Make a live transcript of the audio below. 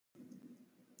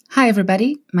Hi,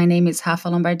 everybody. My name is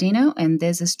RLombardino, and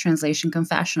this is Translation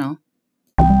Confessional.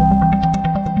 The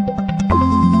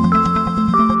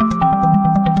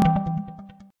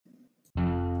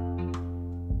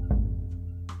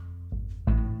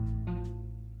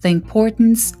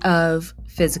importance of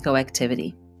physical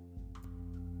activity.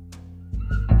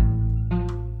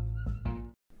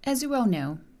 As you well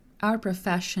know, our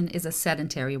profession is a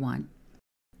sedentary one.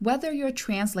 Whether you're a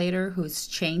translator who's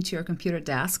chained to your computer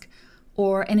desk,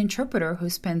 or an interpreter who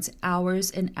spends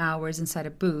hours and hours inside a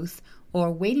booth or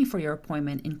waiting for your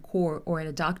appointment in court or at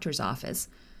a doctor's office,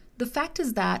 the fact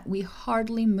is that we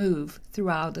hardly move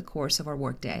throughout the course of our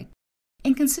workday.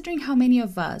 And considering how many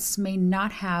of us may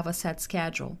not have a set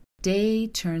schedule, day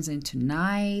turns into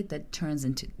night, that turns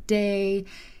into day,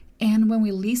 and when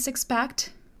we least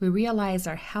expect, we realize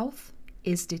our health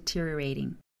is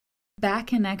deteriorating.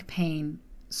 Back and neck pain,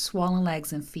 swollen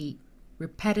legs and feet,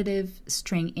 repetitive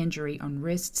strain injury on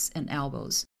wrists and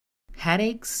elbows,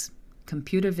 headaches,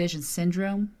 computer vision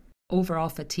syndrome, overall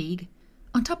fatigue.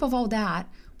 On top of all that,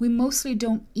 we mostly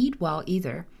don't eat well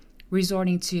either,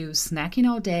 resorting to snacking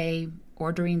all day,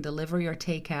 ordering delivery or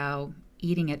takeout,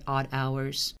 eating at odd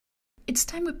hours. It's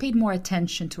time we paid more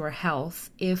attention to our health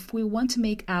if we want to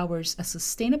make ours a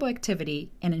sustainable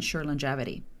activity and ensure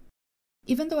longevity.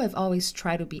 Even though I've always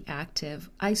tried to be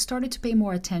active, I started to pay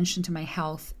more attention to my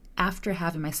health after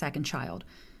having my second child,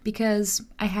 because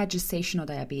I had gestational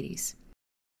diabetes.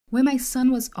 When my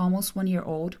son was almost 1 year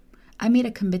old, I made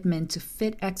a commitment to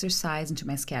fit exercise into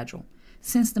my schedule,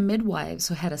 since the midwives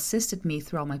who had assisted me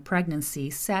throughout my pregnancy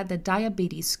said that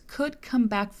diabetes could come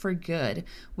back for good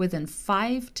within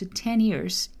 5 to 10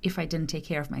 years if I didn't take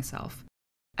care of myself.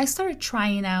 I started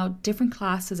trying out different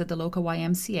classes at the local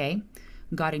YMCA,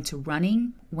 got into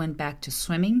running, went back to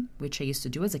swimming, which I used to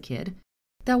do as a kid.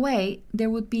 That way, there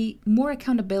would be more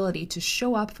accountability to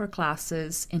show up for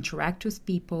classes, interact with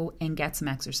people, and get some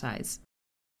exercise.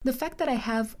 The fact that I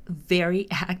have very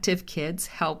active kids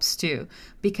helps too,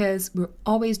 because we're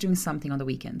always doing something on the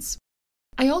weekends.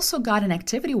 I also got an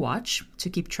activity watch to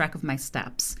keep track of my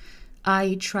steps.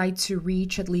 I try to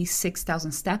reach at least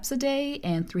 6,000 steps a day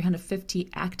and 350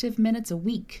 active minutes a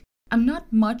week. I'm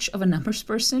not much of a numbers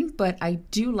person, but I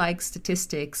do like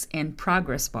statistics and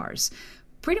progress bars,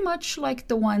 pretty much like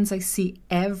the ones I see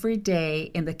every day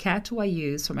in the cat tool I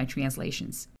use for my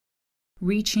translations.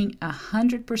 Reaching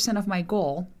 100% of my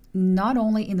goal, not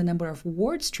only in the number of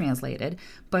words translated,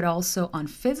 but also on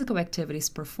physical activities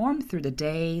performed through the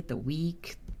day, the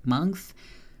week, month,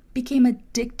 became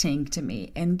addicting to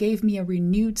me and gave me a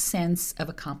renewed sense of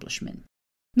accomplishment.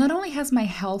 Not only has my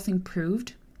health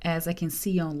improved, as I can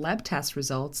see on lab test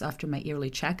results after my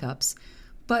yearly checkups,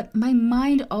 but my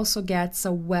mind also gets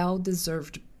a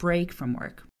well-deserved break from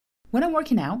work. When I'm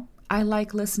working out, I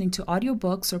like listening to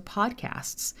audiobooks or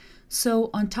podcasts. So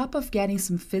on top of getting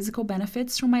some physical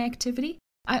benefits from my activity,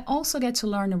 I also get to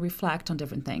learn and reflect on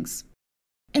different things.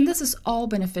 And this is all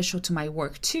beneficial to my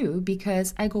work too,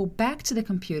 because I go back to the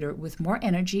computer with more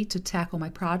energy to tackle my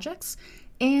projects,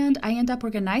 and I end up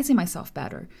organizing myself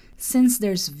better, since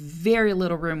there's very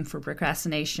little room for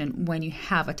procrastination when you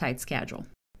have a tight schedule.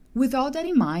 With all that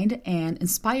in mind, and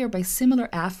inspired by similar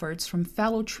efforts from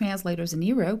fellow translators in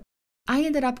Europe, I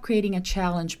ended up creating a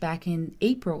challenge back in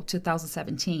April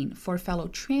 2017 for fellow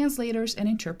translators and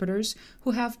interpreters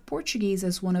who have Portuguese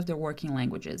as one of their working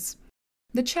languages.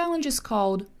 The challenge is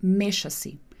called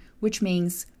Mexa-se, which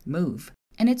means move,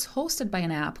 and it's hosted by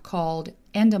an app called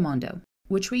Endomondo,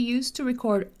 which we use to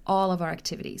record all of our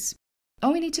activities.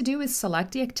 All we need to do is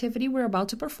select the activity we're about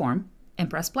to perform and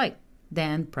press play.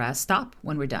 Then press stop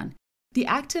when we're done. The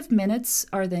active minutes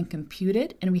are then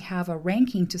computed, and we have a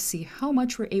ranking to see how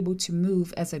much we're able to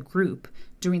move as a group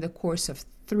during the course of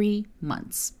 3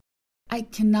 months. I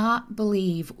cannot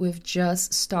believe we've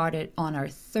just started on our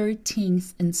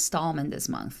 13th installment this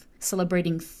month,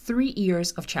 celebrating 3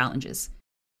 years of challenges.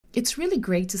 It's really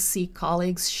great to see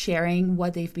colleagues sharing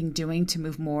what they've been doing to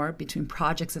move more between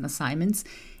projects and assignments,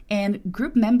 and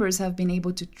group members have been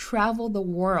able to travel the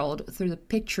world through the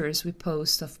pictures we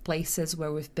post of places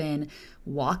where we've been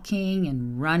walking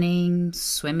and running,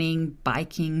 swimming,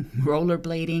 biking,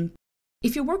 rollerblading.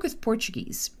 If you work with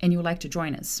Portuguese and you would like to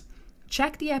join us,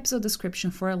 check the episode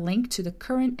description for a link to the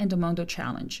current Endomondo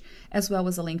challenge, as well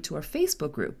as a link to our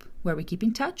Facebook group, where we keep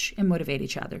in touch and motivate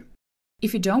each other.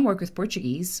 If you don't work with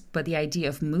Portuguese, but the idea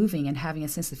of moving and having a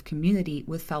sense of community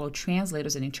with fellow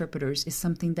translators and interpreters is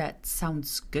something that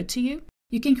sounds good to you,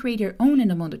 you can create your own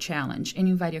Endomondo challenge and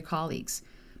invite your colleagues.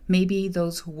 Maybe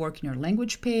those who work in your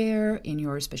language pair, in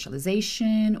your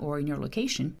specialization, or in your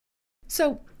location.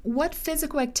 So, what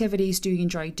physical activities do you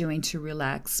enjoy doing to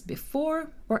relax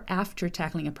before or after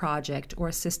tackling a project or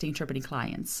assisting interpreting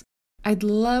clients? I'd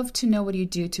love to know what you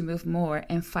do to move more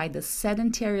and fight the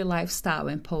sedentary lifestyle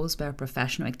imposed by a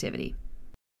professional activity.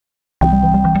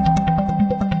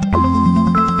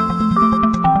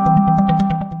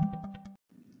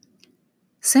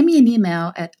 Send me an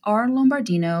email at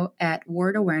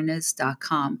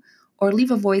rlombardino@wordawareness.com or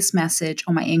leave a voice message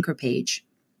on my Anchor page.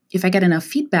 If I get enough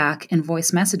feedback and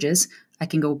voice messages, I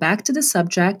can go back to the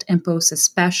subject and post a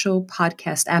special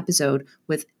podcast episode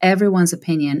with everyone's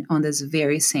opinion on this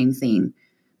very same theme.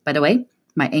 By the way,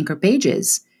 my Anchor page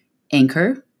is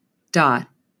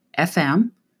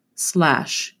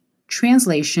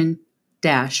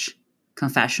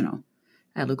anchor.fm/translation-confessional.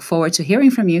 I look forward to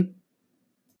hearing from you.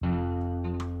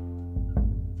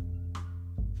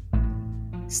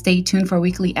 Stay tuned for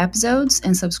weekly episodes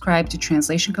and subscribe to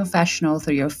Translation Confessional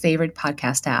through your favorite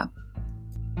podcast app.